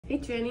Hey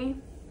Trini.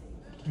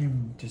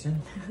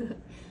 Jason?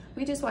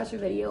 We just watched a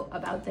video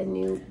about the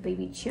new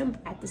baby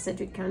chimp at the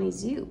Sedgwick County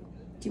Zoo.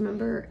 Do you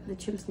remember the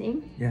chimp's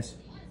name? Yes.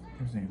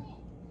 What's his name?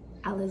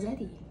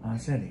 Alizeti.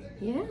 Alizeti.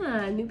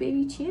 Yeah, new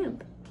baby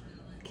chimp.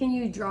 Can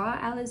you draw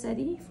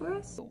Alizeti for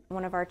us?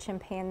 One of our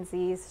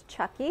chimpanzees,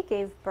 Chucky,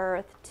 gave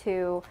birth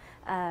to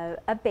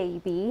a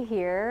baby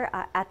here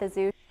at the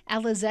zoo.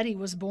 Alizeti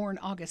was born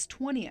August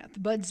 20th,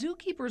 but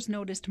zookeepers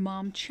noticed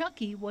mom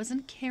Chucky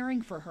wasn't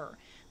caring for her.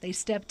 They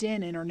stepped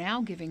in and are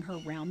now giving her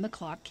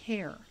round-the-clock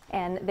care.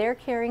 And they're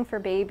caring for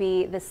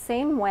baby the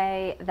same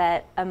way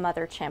that a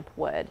mother chimp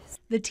would.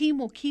 The team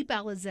will keep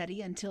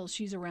Alizeti until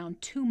she's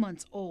around 2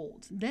 months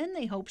old. Then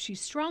they hope she's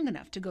strong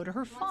enough to go to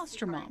her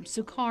foster mom,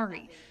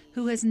 Sukari,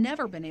 who has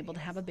never been able to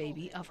have a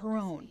baby of her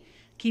own.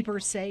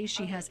 Keepers say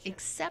she has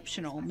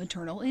exceptional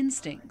maternal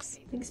instincts.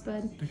 Thanks,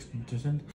 bud. Thanks, Jason.